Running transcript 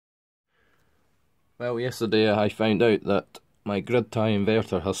Well, yesterday I found out that my grid tie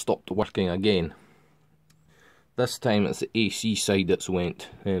inverter has stopped working again. This time it's the AC side that's went,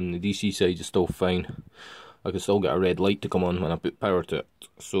 and the DC side is still fine. I can still get a red light to come on when I put power to it.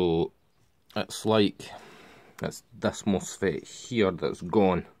 So it's like it's this MOSFET here that's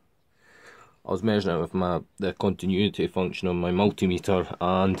gone. I was measuring it with the continuity function on my multimeter,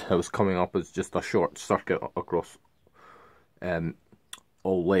 and it was coming up as just a short circuit across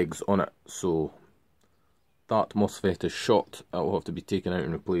all legs on it. So that MOSFET is shot. It will have to be taken out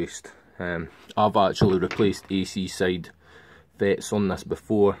and replaced. I've actually replaced AC side FETs on this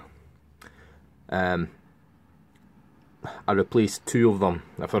before. I replaced 2 of them,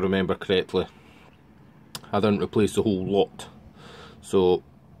 if I remember correctly. I didn't replace the whole lot. So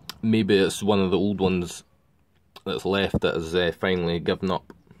maybe it's one of the old ones that's left that has finally given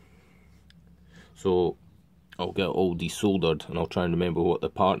up. So I'll get it all desoldered, and I'll try and remember what the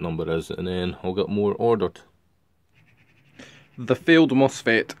part number is, and then I'll get more ordered. The failed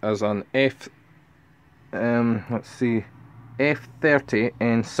MOSFET is an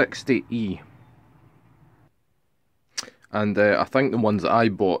F30N60E, and I think the ones that I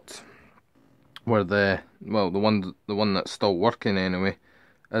bought were the one that's still working anyway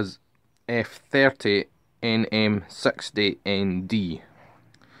is F30NM60ND.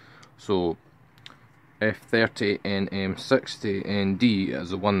 So F30NM60ND is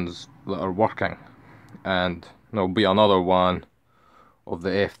the ones that are working, and there'll be another one of the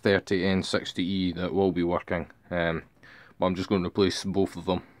F30N60E that will be working, but I'm just going to replace both of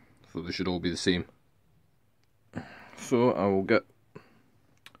them, so they should all be the same. So I will get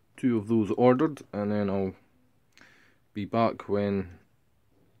 2 of those ordered, and then I'll be back when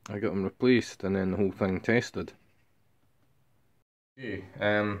I get them replaced and then the whole thing tested. Okay,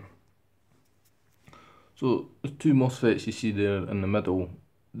 so the 2 MOSFETs you see there in the middle,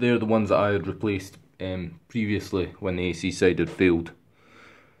 they're the ones that I had replaced previously when the AC side had failed.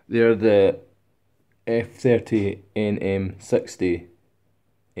 They're the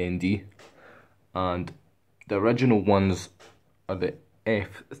F30NM60ND, and the original ones are the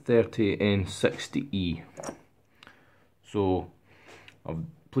F30N60E. So I've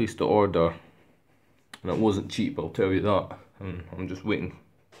placed the order, and it wasn't cheap, I'll tell you that, and I'm just waiting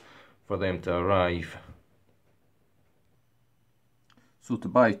for them to arrive. So to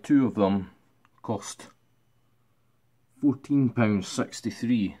buy 2 of them cost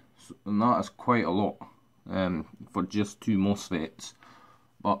 £14.63, and that is quite a lot for just 2 MOSFETs,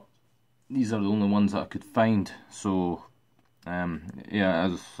 but these are the only ones that I could find. So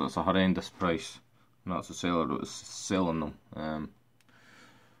yeah, it's a horrendous price, and that's the seller that was selling them,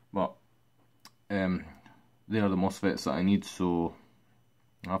 but they are the MOSFETs that I need, so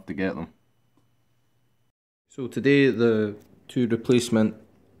I have to get them. So today the 2 replacement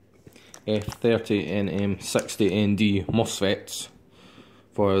F30NM60ND MOSFETs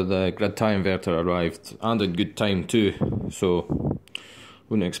for the grid tie inverter arrived, and in good time too, so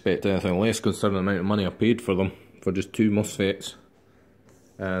wouldn't expect anything less considering the amount of money I paid for them, for just 2 MOSFETs.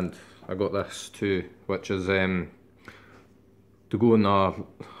 And I got this too, which is to go in a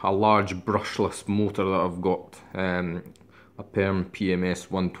large brushless motor that I've got, a Perm PMS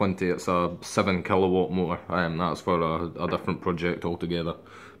 120. It's a 7 kilowatt motor. That's for a different project altogether,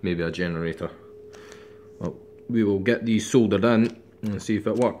 maybe a generator. Well, we will get these soldered in and see if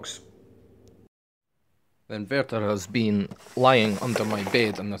it works. The inverter has been lying under my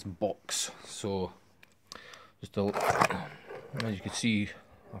bed in this box, so just as you can see,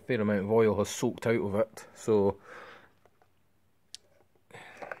 a fair amount of oil has soaked out of it, so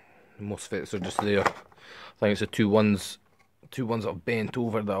the MOSFETs are just there. I think it's the two ones that have bent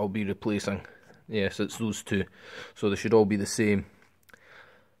over that I'll be replacing. Yes, it's those 2, so they should all be the same,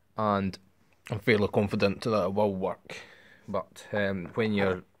 and I'm fairly confident that it will work. But when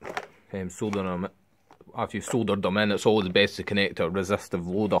you're soldering them, after you've soldered them in, it's always best to connect a resistive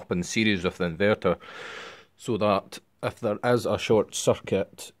load up in series with the inverter, so that if there is a short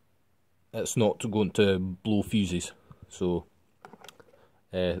circuit, it's not going to blow fuses. So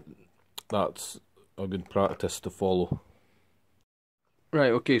that's a good practice to follow.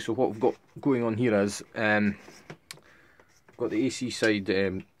 Right, okay, so what we've got going on here is got the AC side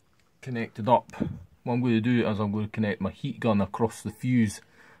connected up. What I'm going to do is I'm going to connect my heat gun across the fuse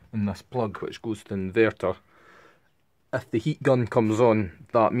in this plug which goes to the inverter. If the heat gun comes on,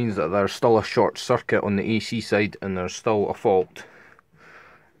 that means that there's still a short circuit on the AC side and there's still a fault.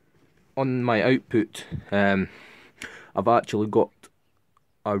 On my output, I've actually got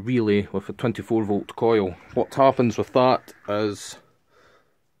a relay with a 24 volt coil. What happens with that is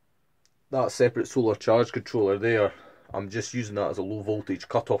that separate solar charge controller there, I'm just using that as a low voltage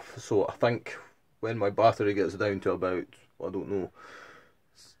cutoff, so I think when my battery gets down to about, I don't know,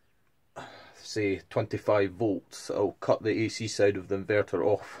 say 25 volts, it'll cut the AC side of the inverter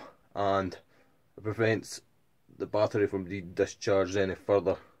off, and it prevents the battery from being discharged any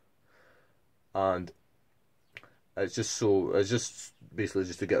further. And it's just basically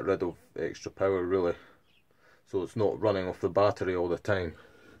just to get rid of extra power, really, so it's not running off the battery all the time.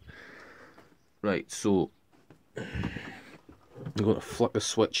 Right, so I'm going to flick the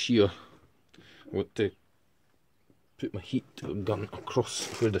switch here. I'm going to put my heat gun across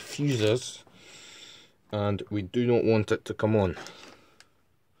where the fuse is, and we do not want it to come on.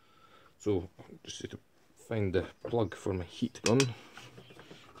 So just need to find the plug for my heat gun.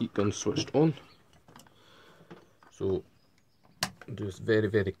 Heat gun switched on. So do this very,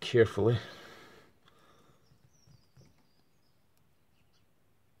 very carefully.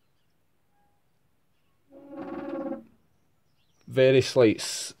 Very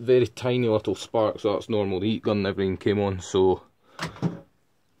slight, very tiny little spark, so that's normal. The heat gun and everything came on, so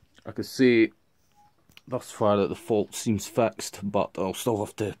I could say thus far that the fault seems fixed, but I'll still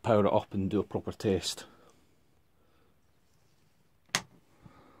have to power it up and do a proper test.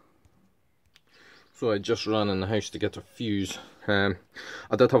 So I just ran in the house to get a fuse. I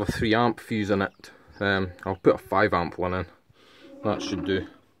did have a 3 amp fuse in it. I'll put a 5 amp one in. That should do.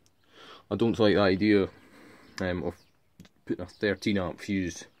 I don't like the idea of putting a 13 amp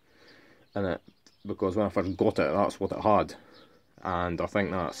fuse in it, because when I first got it, that's what it had, and I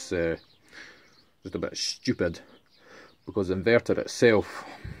think that's just a bit stupid, because the inverter itself,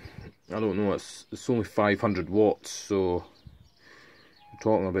 I don't know, it's only 500 watts, so I'm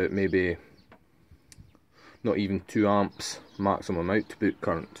talking about maybe not even 2 amps maximum output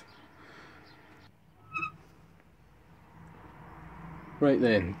current. Right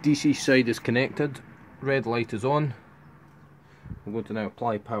then, DC side is connected, red light is on. I'm going to now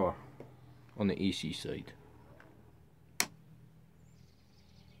apply power on the AC side.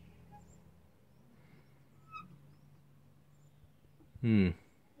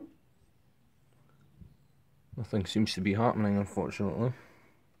 Nothing seems to be happening, unfortunately.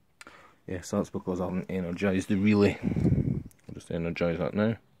 Yes, that's because I haven't energised the relay. I'll just energise that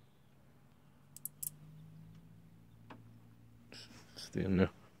now. Stay in there.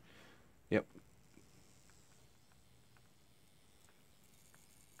 Yep.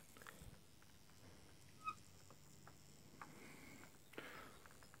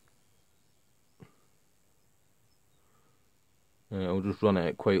 I'll just run it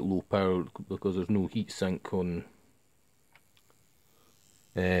at quite low power because there's no heat sink on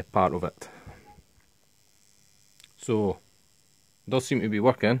part of it. So it does seem to be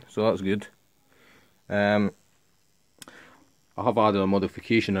working, so that's good. I have added a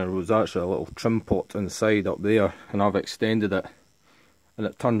modification. There was actually a little trim pot inside up there, and I've extended it, and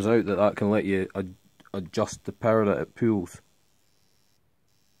it turns out that that can let you adjust the power that it pulls.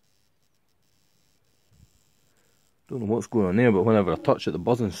 Don't know what's going on there, but whenever I touch it, the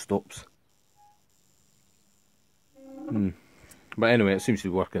buzzing stops. But anyway, it seems to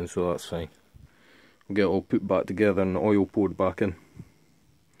be working, so that's fine. We'll get it all put back together and the oil poured back in.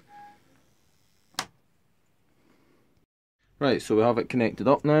 Right, so we have it connected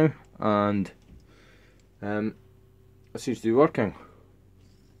up now, and it seems to be working.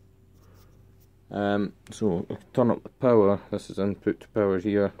 So if I turn up the power, this is input to power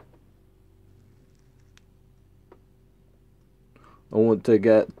here. I want to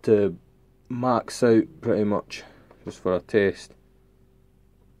get to max out pretty much, just for a test.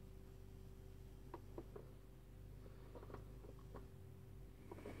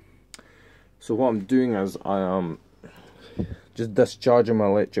 So what I'm doing is I am just discharging my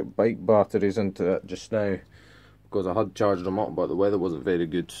electric bike batteries into it just now, because I had charged them up but the weather wasn't very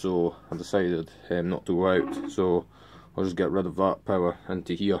good, so I decided not to go out. So I'll just get rid of that power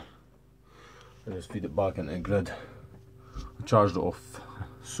into here and just feed it back into the grid. I charged it off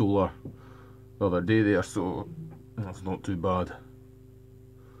solar the other day there, so that's not too bad.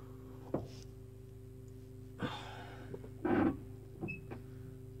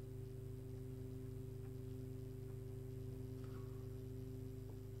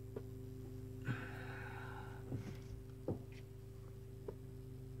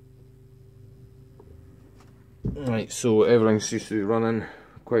 Right, so everything seems to be running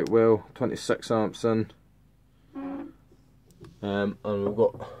quite well. 26 amps in. And we've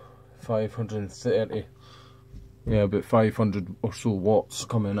got 530, yeah, about 500 or so watts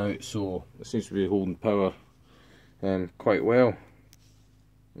coming out, so it seems to be holding power quite well.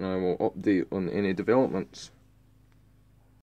 I will update on any developments.